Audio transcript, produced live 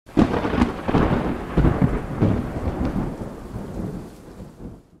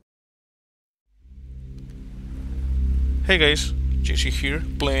Hey guys, JC here,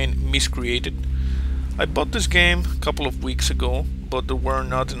 playing Miscreated. I bought this game a couple of weeks ago, but there were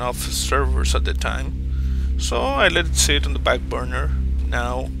not enough servers at the time, so I let it sit on the back burner.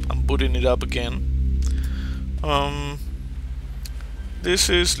 Now I'm booting it up again. This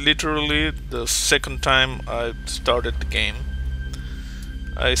is literally the second time I've started the game.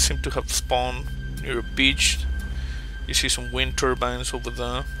 I seem to have spawned near a beach. You see some wind turbines over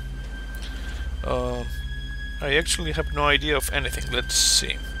there. I actually have no idea of anything. Let's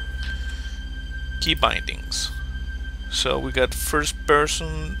see. Key bindings. So we got first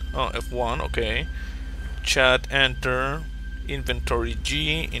person, F1, okay. Chat, enter. Inventory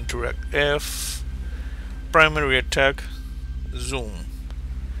G, interact F. Primary attack, zoom.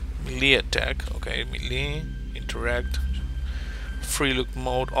 Melee attack, okay, melee, interact. Free look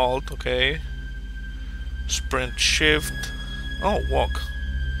mode, alt, okay. Sprint, shift. Oh, walk.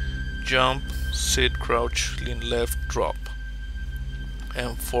 Jump, sit, crouch, lean left, drop.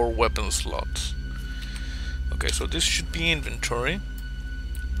 And 4 weapon slots. Okay, so this should be inventory.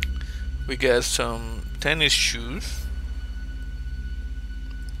 We got some tennis shoes,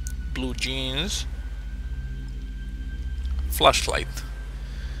 blue jeans, flashlight.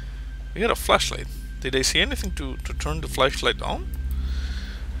 We got a flashlight. Did I see anything to turn the flashlight on?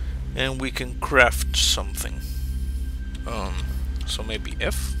 And we can craft something. So maybe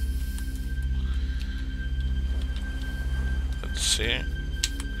F. Let's see.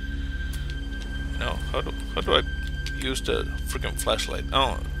 No, how do I use the freaking flashlight?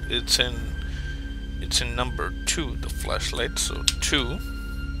 Oh, it's in number 2, the flashlight. So 2.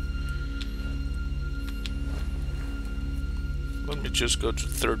 Let me just go to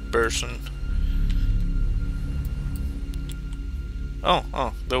third person.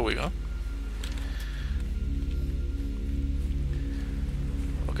 Oh, there we go.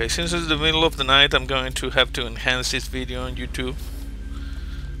 Okay, since it's the middle of the night, I'm going to have to enhance this video on YouTube.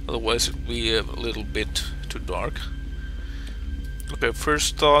 Otherwise it will be a little bit too dark. Okay,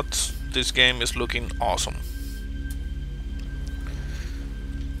 first thoughts, this game is looking awesome.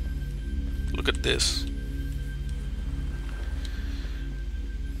 Look at this.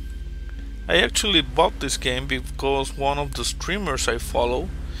 I actually bought this game because one of the streamers I follow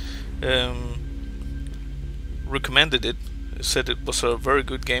recommended it. He said it was a very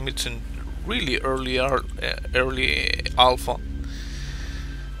good game. It's in really early alpha.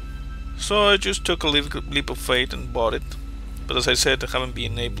 So I just took a leap of faith and bought it. But as I said, I haven't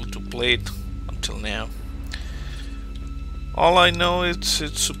been able to play it until now. All I know is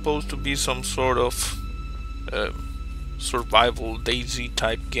it's supposed to be some sort of survival Daisy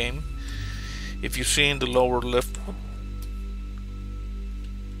type game. If you see in the lower left,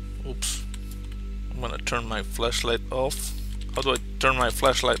 oops, I'm gonna turn my flashlight off. How do I turn my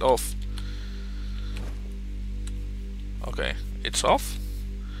flashlight off? Okay, it's off?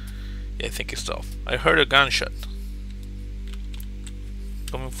 Yeah, I think it's off. I heard a gunshot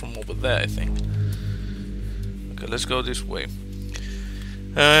coming from over there, I think. Okay, let's go this way.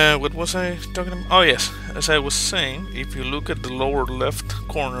 What was I talking about? Oh yes, as I was saying, if you look at the lower left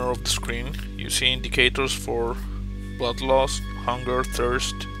corner of the screen, you see indicators for blood loss, hunger,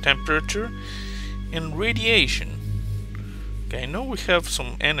 thirst, temperature, and radiation. Okay, I know we have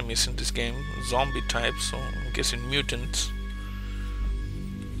some enemies in this game, zombie types, so I'm guessing mutants.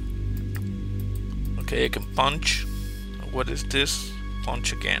 Okay, I can punch. What is this?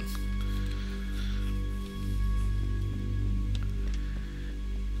 Punch again.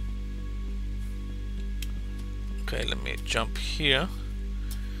 Okay, let me jump here.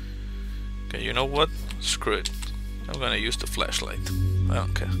 Okay, you know what? Screw it. I'm gonna use the flashlight. I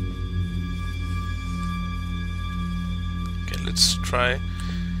don't care. Okay, let's try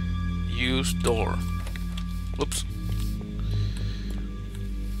use door. Whoops.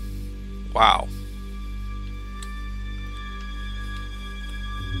 Wow.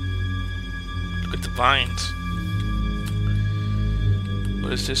 Look at the vines.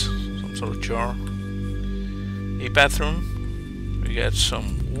 What is this? Some sort of jar. A bathroom. We got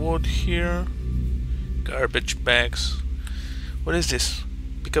some wood here. Garbage bags. What is this?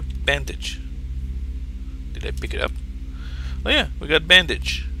 Pick up bandage. Did I pick it up? Oh yeah, we got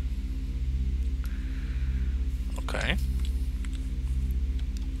bandage. Okay.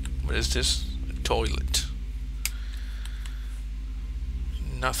 What is this? A toilet.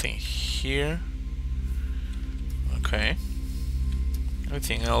 Nothing here. Okay.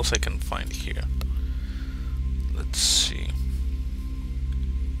 Anything else I can find here? Let's see.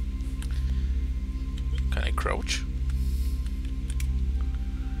 Can I crouch?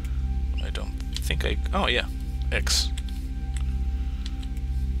 I don't think I... Oh yeah, X.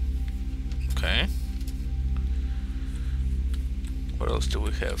 Okay. What else do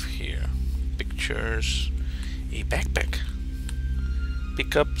we have here? Pictures. A backpack.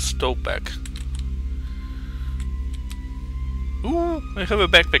 Pick up stove bag. Ooh, I have a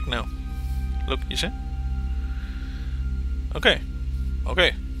backpack now. Look, you see? Okay.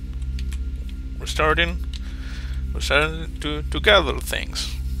 Okay. We're starting to gather things.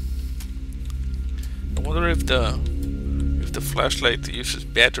 I wonder if the flashlight uses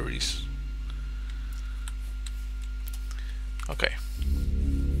batteries. Okay.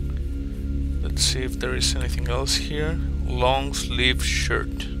 Let's see if there is anything else here. Long sleeve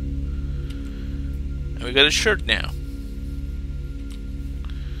shirt. And we got a shirt now.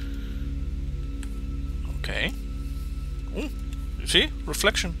 Okay. Ooh, you see?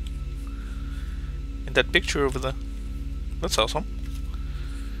 Reflection. In that picture over there. That's awesome.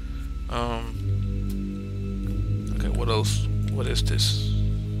 Okay, what else? What is this?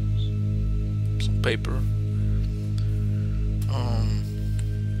 Some paper.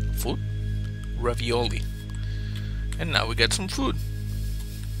 Food. Ravioli. And now we get some food.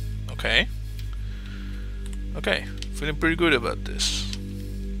 Okay. Okay, feeling pretty good about this.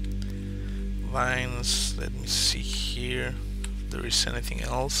 Vines, let me see here if there is anything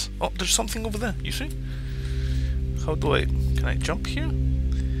else. Oh, there's something over there, you see? How do I, can I jump here?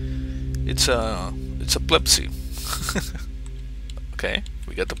 It's a Pepsi. Okay,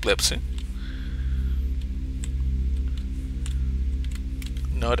 we got the Pepsi.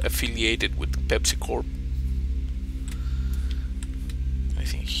 Not affiliated with Pepsi Corp. I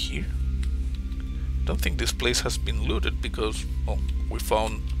think here. Don't think this place has been looted because, oh, we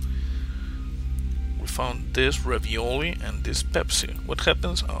found this ravioli and this Pepsi. What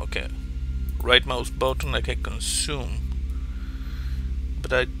happens? Oh, okay, right mouse button, I can consume,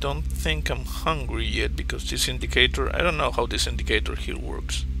 but I don't think I'm hungry yet because this indicator, I don't know how this indicator here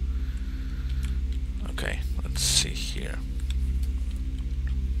works. Okay, let's see here.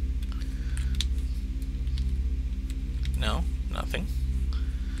 No, nothing.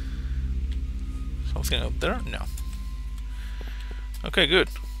 Something up there? No. Okay, good,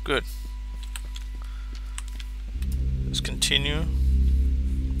 good. Let's continue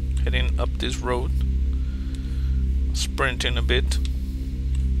heading up this road, sprinting a bit.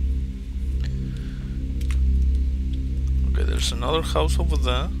 Okay, there's another house over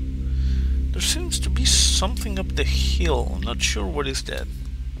there. There seems to be something up the hill. I'm not sure what is that.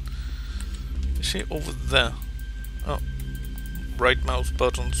 You see over there? Oh, right mouse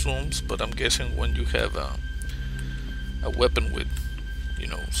button zooms, but I'm guessing when you have a weapon with, you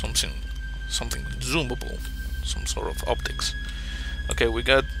know, something zoomable, some sort of optics. Okay, we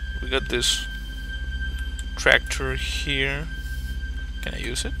got this tractor here. Can I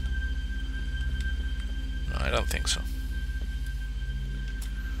use it? No, I don't think so.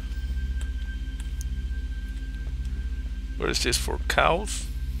 What is this for? Cows?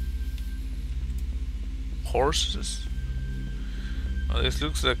 Horses? Oh, this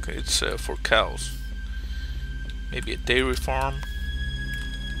looks like it's for cows. Maybe a dairy farm.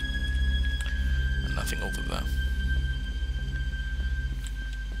 And nothing over there.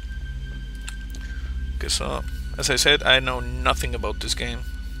 Okay, so as I said, I know nothing about this game.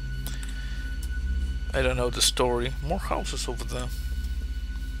 I don't know the story. More houses over there.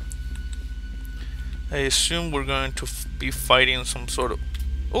 I assume we're going to be fighting some sort of...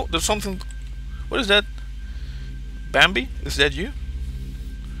 Oh, there's something... What is that? Bambi? Is that you?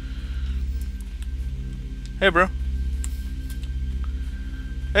 Hey, bro.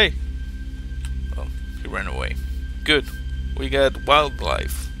 Hey. Oh, he ran away. Good. We got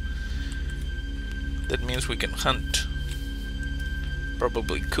wildlife. That means we can hunt.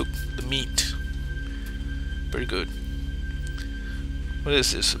 Probably cook the meat. Very good. What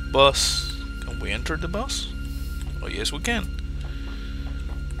is this? A bus? Can we enter the bus? Oh, yes, we can.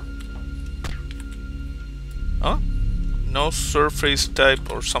 Huh? No surface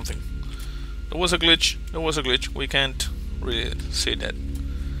type or something. There was a glitch. There was a glitch. We can't really see that.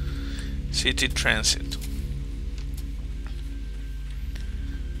 City transit.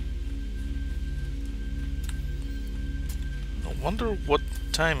 I wonder what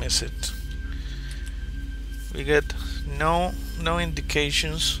time is it. We get no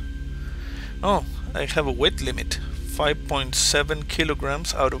indications. Oh, I have a weight limit. 5.7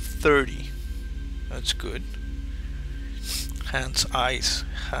 kilograms out of 30. That's good. Hands, eyes,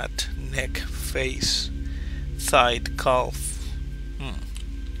 hat, neck, face, thigh, calf.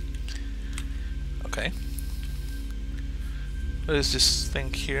 Okay. What is this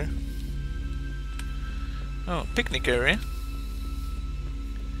thing here? Oh, picnic area.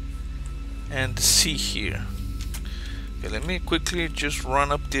 And sea here. Okay, let me quickly just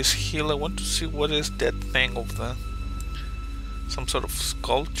run up this hill. I want to see what is that thing over there. Some sort of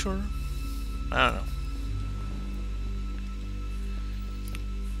sculpture? I don't know.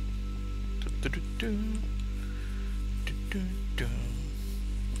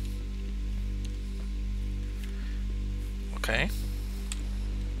 Okay.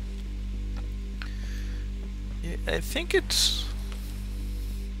 Yeah, I think it's...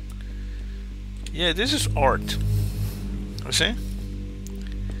 Yeah, this is art. You see?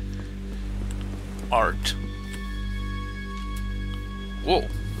 Art. Whoa.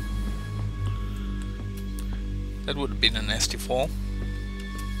 That would have been a nasty fall.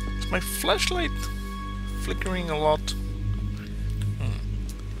 Is my flashlight flickering a lot?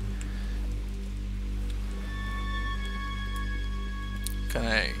 Can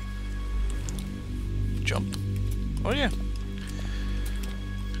I jump? Oh yeah.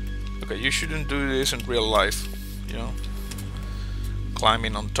 Okay, you shouldn't do this in real life, you know.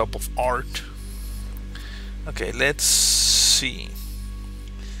 Climbing on top of art. Okay, let's see.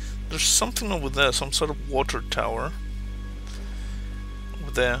 There's something over there, some sort of water tower.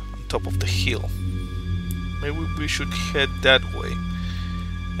 Over there, on top of the hill. Maybe we should head that way.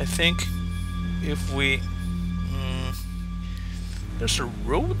 I think if we... there's a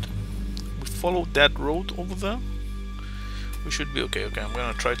road? We follow that road over there? We should be okay. Okay, I'm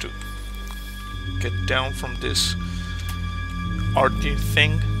gonna try to get down from this arty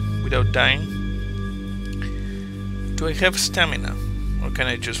thing without dying. Do I have stamina? Or can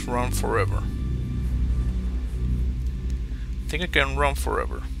I just run forever? I think I can run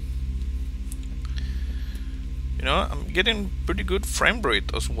forever. You know, I'm getting pretty good frame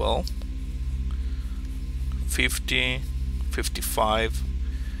rate as well. 50, 55,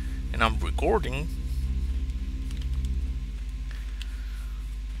 and I'm recording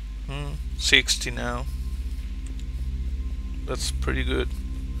 60 now. That's pretty good.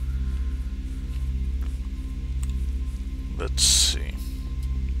 Let's see.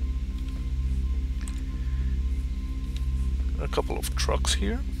 A couple of trucks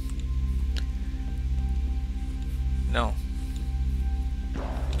here. No.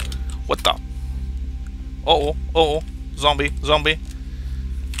 What the? Uh oh, zombie, zombie.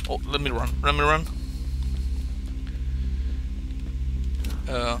 Oh, let me run, let me run.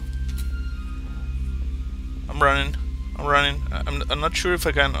 I'm running, I'm running. I'm not sure if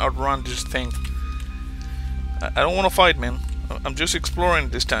I can outrun this thing. I don't want to fight, man. I'm just exploring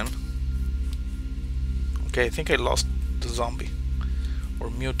this time. Okay, I think I lost the zombie. Or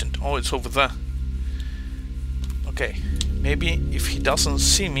mutant. Oh, it's over there. Okay, maybe if he doesn't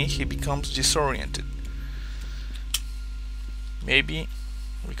see me, he becomes disoriented. Maybe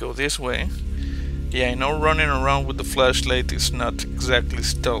we go this way. Yeah, I know running around with the flashlight is not exactly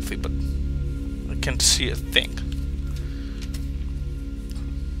stealthy, but I can't see a thing.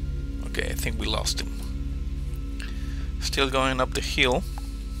 Okay, I think we lost him. Still going up the hill.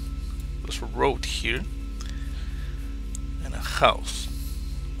 There's a road here. And a house.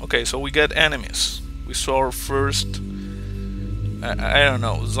 Okay, so we got enemies. We saw our first... I don't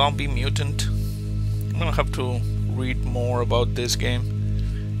know, zombie mutant. I'm gonna have to read more about this game.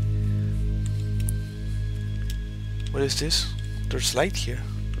 What is this? There's light here.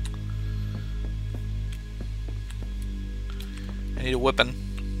 I need a weapon.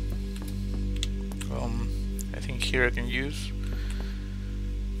 I think here I can use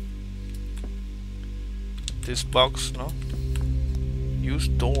this box, no? Use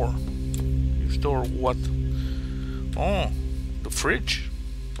door. Use door what? Oh, the fridge.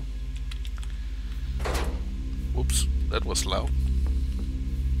 Whoops, that was loud.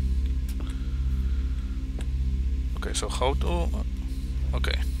 Okay, so how to...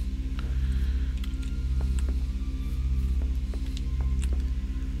 okay.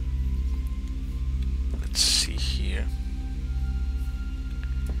 Let's see here.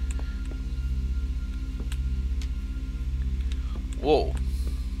 Whoa.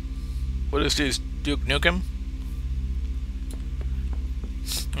 What is this? Duke Nukem?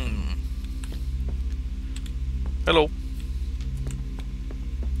 Hello.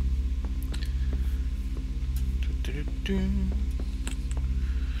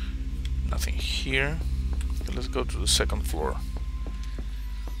 Nothing here. Okay, let's go to the second floor.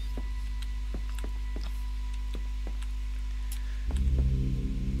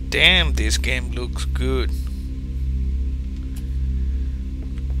 Damn, this game looks good.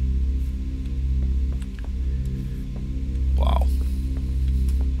 Wow.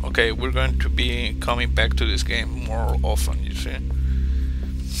 Okay, we're going to be coming back to this game more often, you see.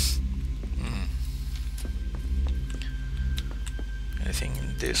 Anything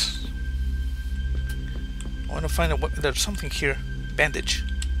in this? I want to find out what... there's something here. Bandage.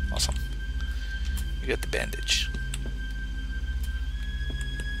 Awesome. We got the bandage.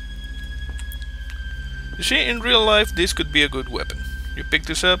 You see, in real life, this could be a good weapon. You pick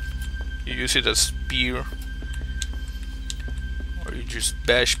this up, you use it as spear, or you just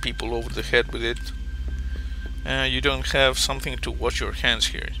bash people over the head with it. You don't have something to wash your hands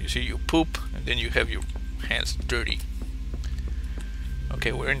here. You see, you poop, and then you have your hands dirty.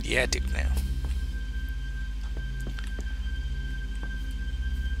 Okay, we're in the attic now.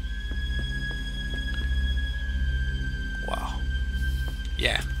 Wow.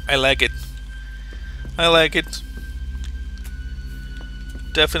 Yeah, I like it. I like it.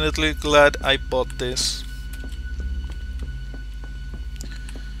 Definitely glad I bought this.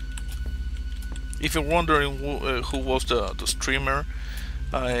 If you're wondering who was the streamer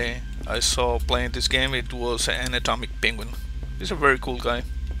I saw playing this game, it was Anatomic Penguin. He's a very cool guy.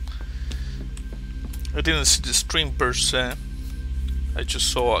 I didn't see the stream per se. I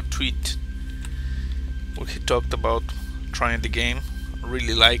just saw a tweet where he talked about trying the game,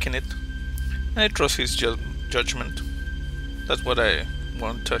 really liking it. And I trust his judgment. That's what I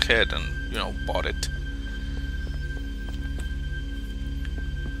went ahead and, you know, bought it.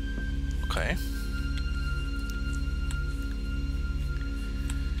 Okay.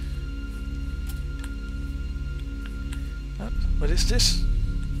 What is this?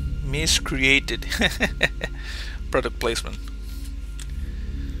 Miscreated. Product placement.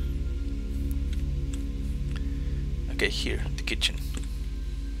 Okay, here, the kitchen.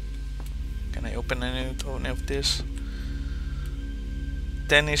 Can I open any of this?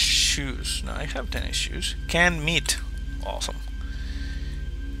 Tennis shoes. No, I have tennis shoes. Canned meat. Awesome.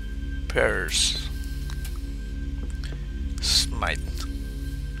 Pears. Smite.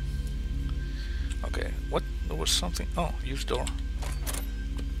 Okay, what? There was something. Oh, use door.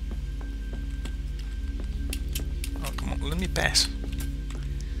 Oh, come on, let me pass.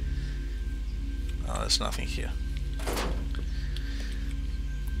 Oh, there's nothing here.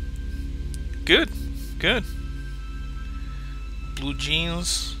 Good, good. Blue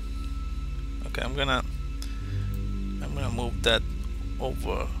jeans. Okay, I'm gonna move that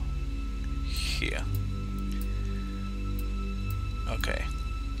over here. Okay,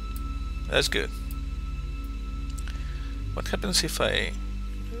 that's good. What happens if I...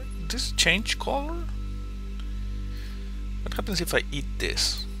 This change color? What happens if I eat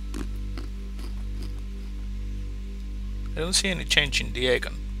this? I don't see any change in the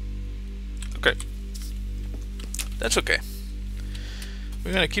icon. Okay. That's okay.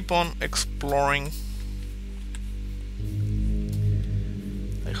 We're gonna keep on exploring.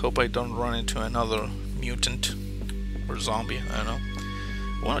 I hope I don't run into another mutant or zombie, I don't know.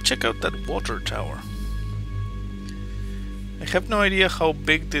 I wanna check out that water tower. I have no idea how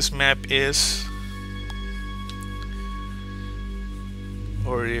big this map is,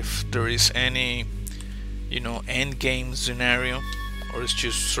 or if there is any, you know, end game scenario, or it's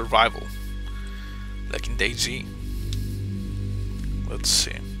just survival, like in DayZ. Let's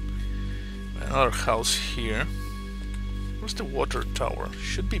see. Another house here. Where's the water tower?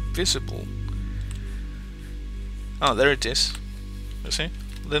 Should be visible. Oh, there it is. You see?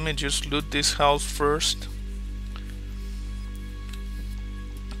 Let me just loot this house first.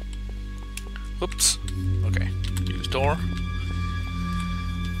 Oops. Okay. Use door.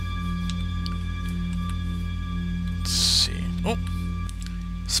 Let's see. Oh!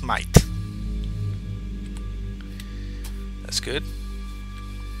 Smite. That's good.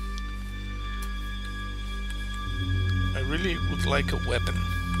 I really would like a weapon,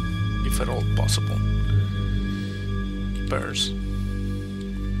 if at all possible. Bears.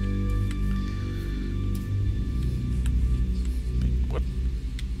 What?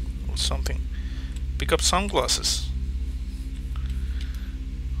 Or something. Pick up sunglasses.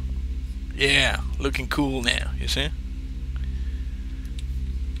 Yeah, looking cool now, you see?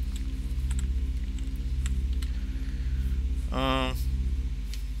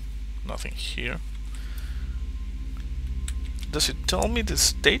 Nothing here. Does it tell me the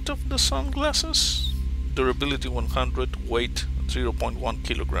state of the sunglasses? Durability 100, weight 0.1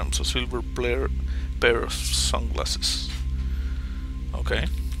 kilograms, a silver pair of sunglasses. Okay.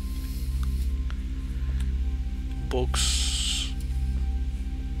 Books.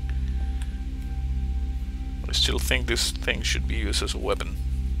 I still think this thing should be used as a weapon.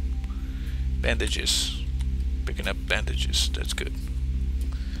 Bandages. Picking up bandages, that's good.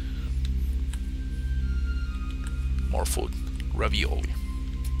 More food. Ravioli.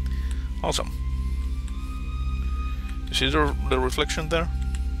 Awesome. You see the reflection there?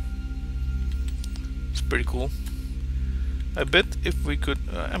 It's pretty cool. I bet if we could...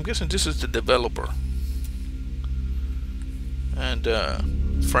 I'm guessing this is the developer. And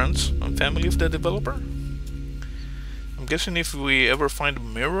friends and family of the developer. I'm I'm guessing if we ever find a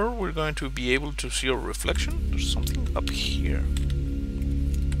mirror, we're going to be able to see our reflection. There's something up here.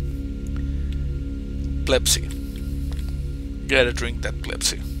 Pepsi. Gotta drink that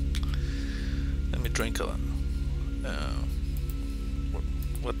Pepsi. Let me drink a...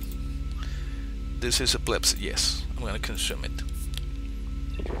 what? This is a Pepsi, yes. I'm gonna consume it.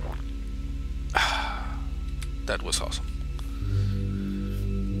 That was awesome.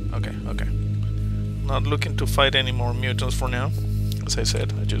 Okay, okay. Not looking to fight any more mutants for now. As I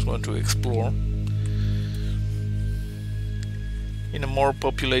said, I just want to explore. In a more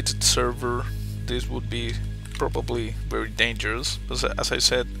populated server, this would be probably very dangerous. As I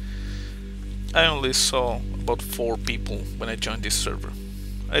said, I only saw about 4 people when I joined this server.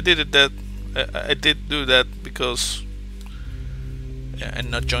 I did do that because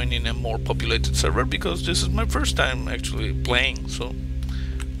and not joining a more populated server because this is my first time actually playing, so I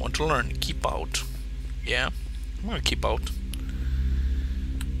want to learn. Keep out. Yeah, I'm gonna keep out.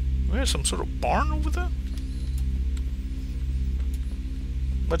 There's some sort of barn over there.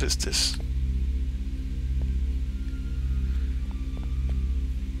 What is this?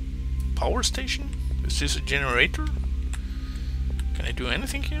 Power station? Is this a generator? Can I do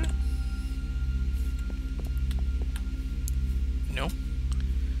anything here? No.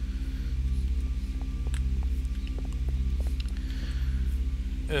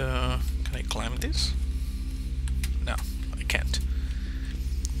 Can I climb this? No, I can't.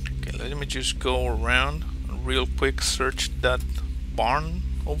 Okay, let me just go around real quick, search that barn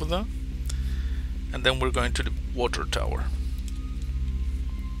over there, and then we're going to the water tower.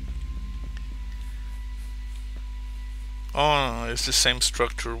 Oh, it's the same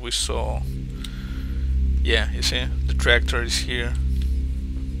structure we saw. Yeah, you see, the tractor is here.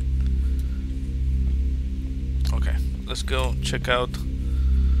 Okay, let's go check out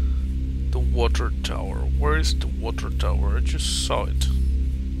the water tower. Where is the water tower? I just saw it.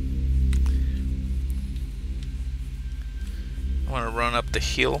 I want to run up the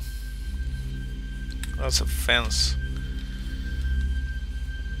hill. That's a fence.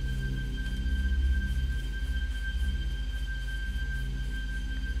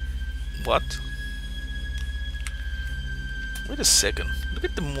 What? Wait a second. Look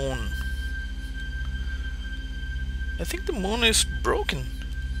at the moon. I think the moon is broken.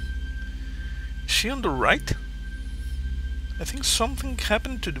 Is she on the right? I think something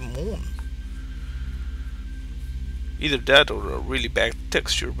happened to the moon. Either that or a really bad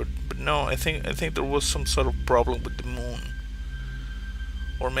texture, but no, I think there was some sort of problem with the moon.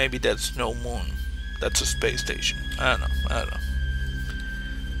 Or maybe that's no moon. That's a space station. I don't know.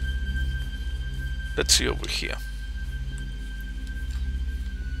 Let's see over here.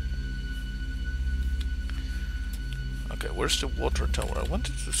 Okay, where's the water tower? I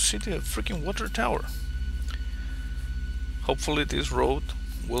wanted to see the freaking water tower. Hopefully this road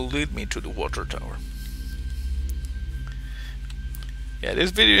will lead me to the water tower. Yeah,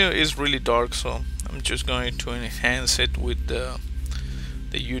 this video is really dark, so I'm just going to enhance it with the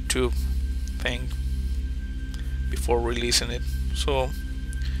YouTube thing before releasing it. So,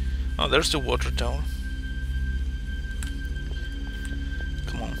 oh, there's the water tower.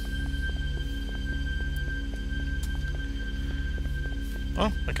 Come on.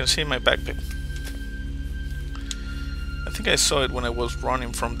 Oh, I can see my backpack. I think I saw it when I was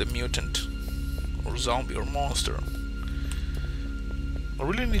running from the mutant or zombie or monster. I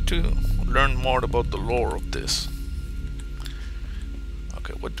really need to learn more about the lore of this.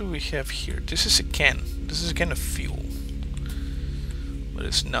 Okay, what do we have here? This is a can. This is a can of fuel. But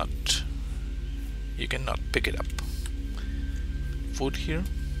it's not. You cannot pick it up. Food here?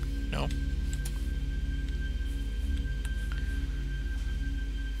 No.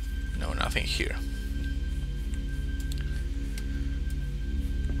 No, nothing here.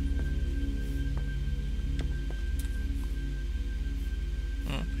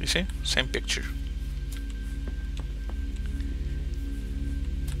 You see? Same picture.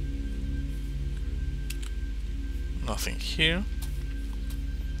 Nothing here.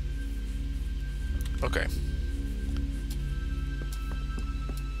 Okay.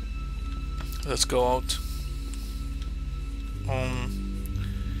 Let's go out.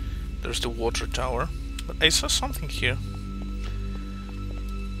 There's the water tower. But I saw something here.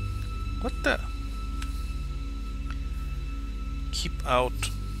 What the? Keep out.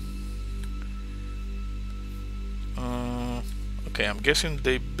 Okay, I'm guessing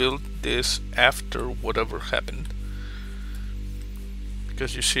they built this after whatever happened.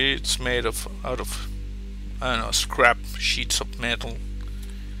 Because you see it's made of out of, I don't know, scrap sheets of metal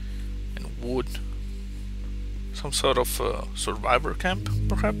and wood. Some sort of survivor camp,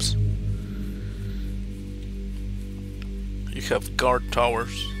 perhaps? You have guard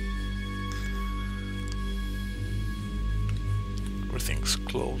towers. Everything's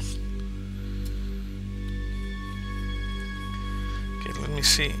closed. Okay, let me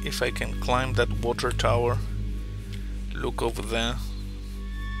see if I can climb that water tower. Look over there.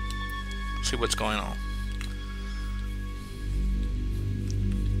 See what's going on.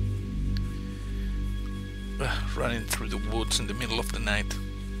 Running through the woods in the middle of the night.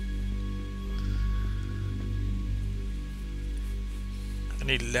 I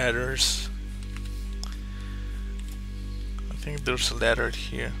need ladders. I think there's a ladder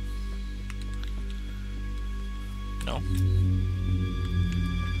here. No.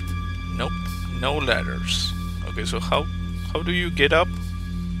 Nope, no ladders. Okay, so how do you get up?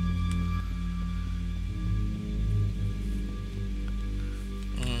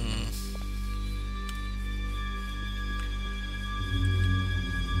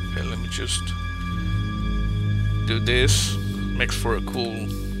 Okay, let me just do this. Makes for a cool,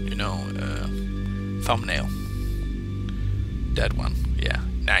 you know, thumbnail. That one, yeah,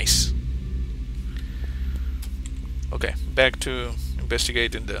 nice. Okay, back to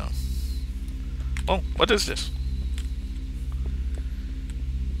investigating the... Oh, what is this?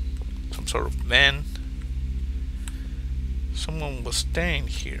 Some sort of van. Someone was staying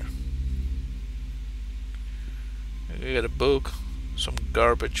here. We got a book, some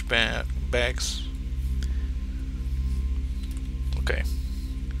garbage bags. Okay,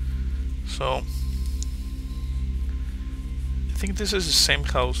 so I think this is the same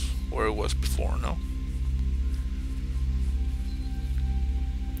house where it was before, no?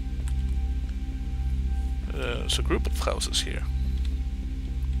 There's a group of houses here.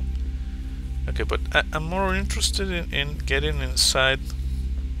 Okay, but I'm more interested in getting inside.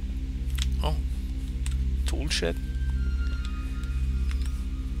 Oh, tool shed.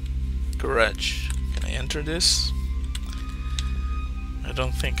 Garage. Can I enter this? I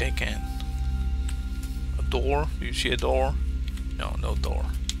don't think I can. A door? Do you see a door? No, no door.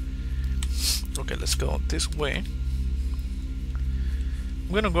 Okay, let's go this way.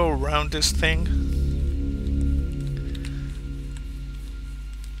 I'm gonna go around this thing.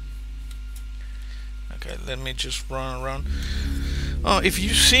 Okay, let me just run around. Oh, if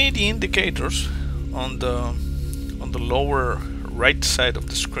you see the indicators on the lower right side of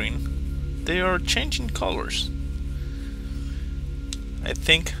the screen, they are changing colors. I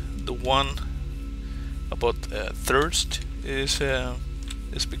think the one about thirst is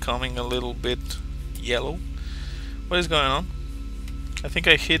becoming a little bit yellow. What is going on? I think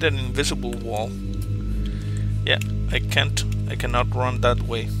I hit an invisible wall. Yeah, I cannot run that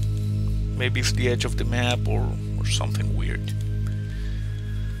way. Maybe it's the edge of the map or something weird.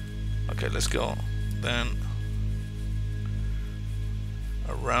 Okay, let's go then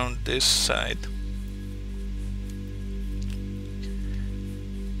around this side.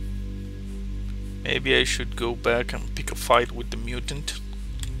 Maybe I should go back and pick a fight with the mutant.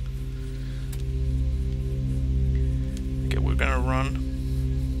 Okay, we're gonna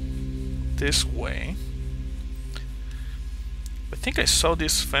run this way. I think I saw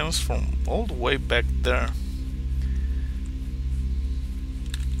this fence from all the way back there.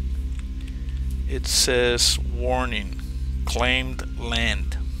 It says warning, claimed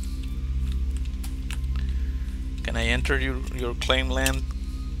land. Can I enter your claimed land?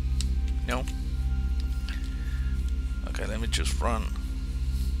 No. Okay, let me just run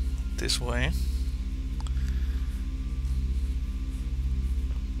this way.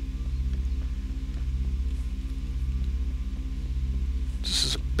 This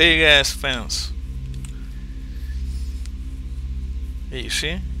is a big ass fence. Yeah, you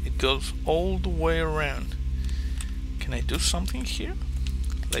see? It goes all the way around. Can I do something here?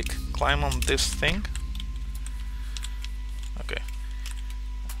 Like climb on this thing? Okay.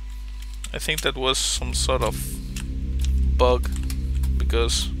 I think that was some sort of bug,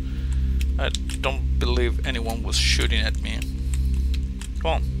 because I don't believe anyone was shooting at me.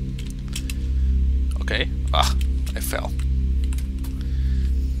 Come on. Okay. Ah, I fell.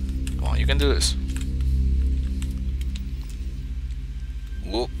 Come on, you can do this.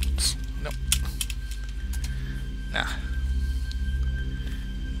 Whoops. No. Nah.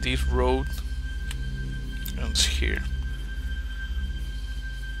 This road ends here.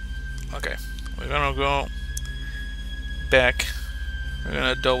 Okay. We're gonna go back. We're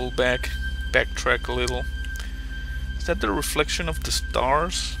gonna double backtrack a little. Is that the reflection of the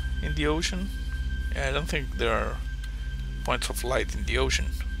stars in the ocean? Yeah, I don't think there are points of light in the ocean.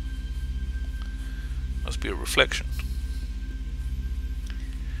 Must be a reflection.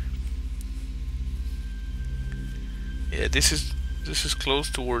 Yeah, this is close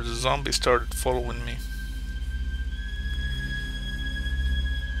to where the zombie started following me.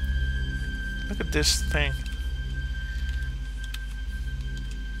 with this thing?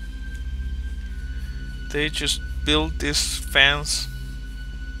 They just built this fence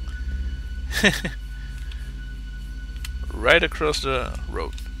right across the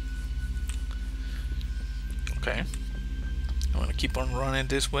road. Okay, I'm gonna keep on running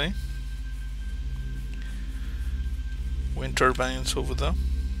this way. Wind turbines over there.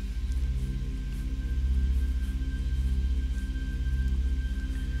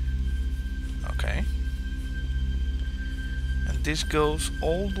 Okay, and this goes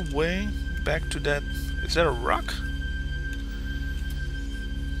all the way back to that. Is that a rock?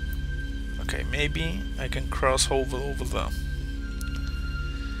 Okay, maybe I can cross over there.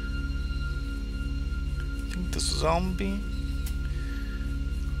 I think the zombie,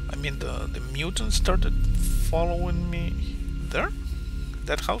 I mean the mutant started following me there?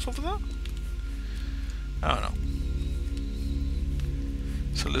 That house over there? I don't know.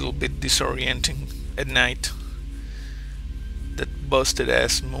 It's a little bit disorienting at night. That busted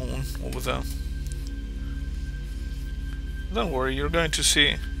ass moon over there. Don't worry, you're going to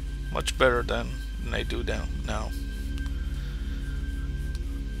see much better than I do now.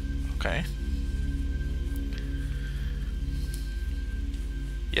 Okay.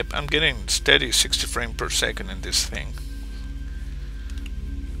 Yep, I'm getting steady 60 frames per second in this thing.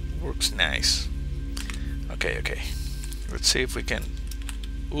 Works nice. Okay. Let's see if we can...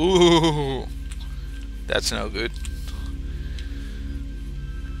 Ooh! That's no good.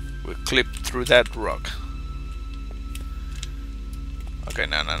 We clipped through that rock. Okay,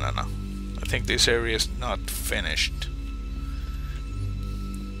 no. I think this area is not finished.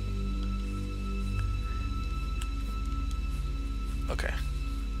 Okay.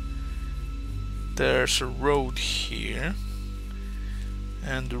 There's a road here,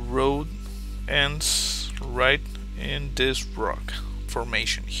 and the road ends right in this rock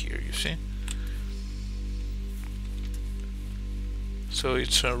formation here, you see? So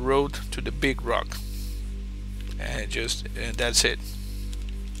it's a road to the big rock, and that's it.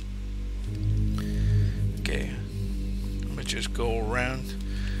 Okay, let me just go around.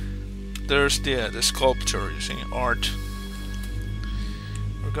 There's the sculpture, you see, art.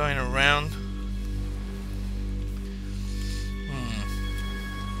 We're going around.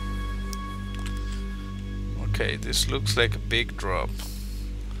 Okay, this looks like a big drop.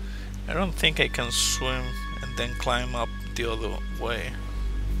 I don't think I can swim and then climb up the other way.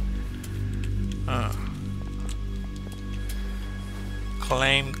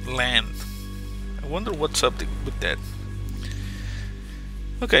 Claimed land. I wonder what's up with that.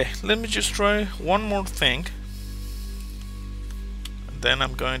 Okay, let me just try one more thing. And then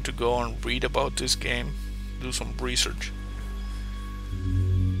I'm going to go and read about this game, do some research.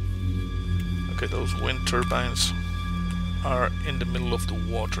 Okay, those wind turbines are in the middle of the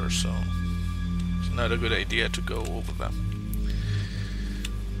water, so it's not a good idea to go over them.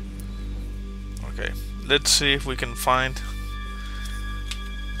 Okay, let's see if we can find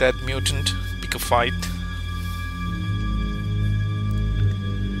that mutant, pick a fight.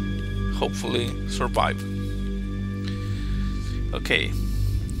 Hopefully survive. Okay,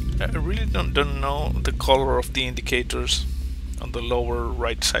 I really don't know the color of the indicators on the lower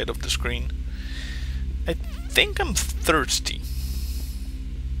right side of the screen. I think I'm thirsty,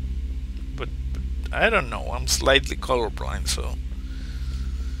 but I don't know. I'm slightly colorblind, so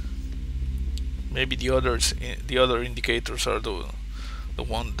maybe the other indicators are the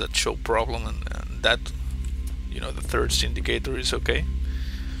one that show problem, and that, you know, the thirst indicator is okay.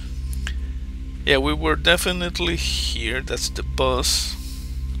 Yeah, we were definitely here. That's the bus.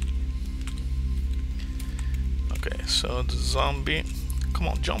 Okay, so the zombie. Come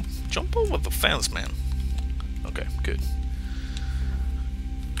on, jump over the fence, man. Okay, good.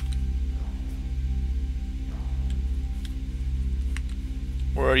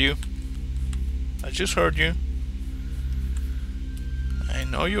 Where are you? I just heard you. I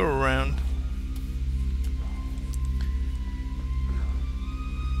know you're around.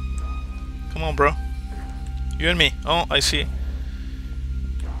 Come on, bro. You and me. Oh, I see.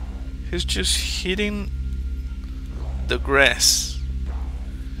 He's just hitting the grass.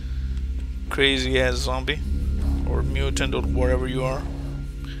 Crazy ass zombie. Or mutant or whatever you are.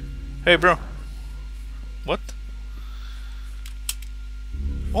 Hey, bro. What?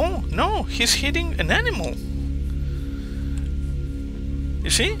 Oh, no. He's hitting an animal. You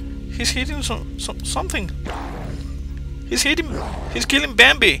see? He's hitting something. He's killing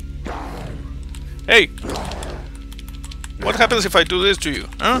Bambi. Hey. What happens if I do this to you?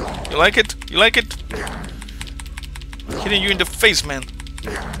 Huh? You like it? You like it? I'm hitting you in the face, man.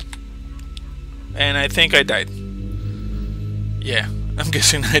 And I think I died. Yeah, I'm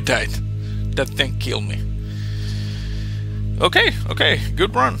guessing I died. that thing killed me. Okay,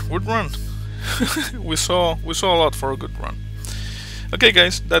 good run. we saw a lot for a good run. Okay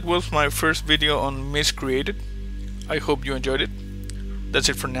guys, that was my first video on Miscreated. I hope you enjoyed it. That's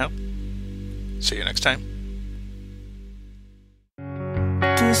it for now. See you next time.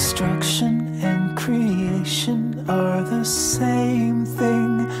 Destruction and creation are the same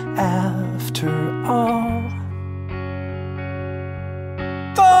thing after all.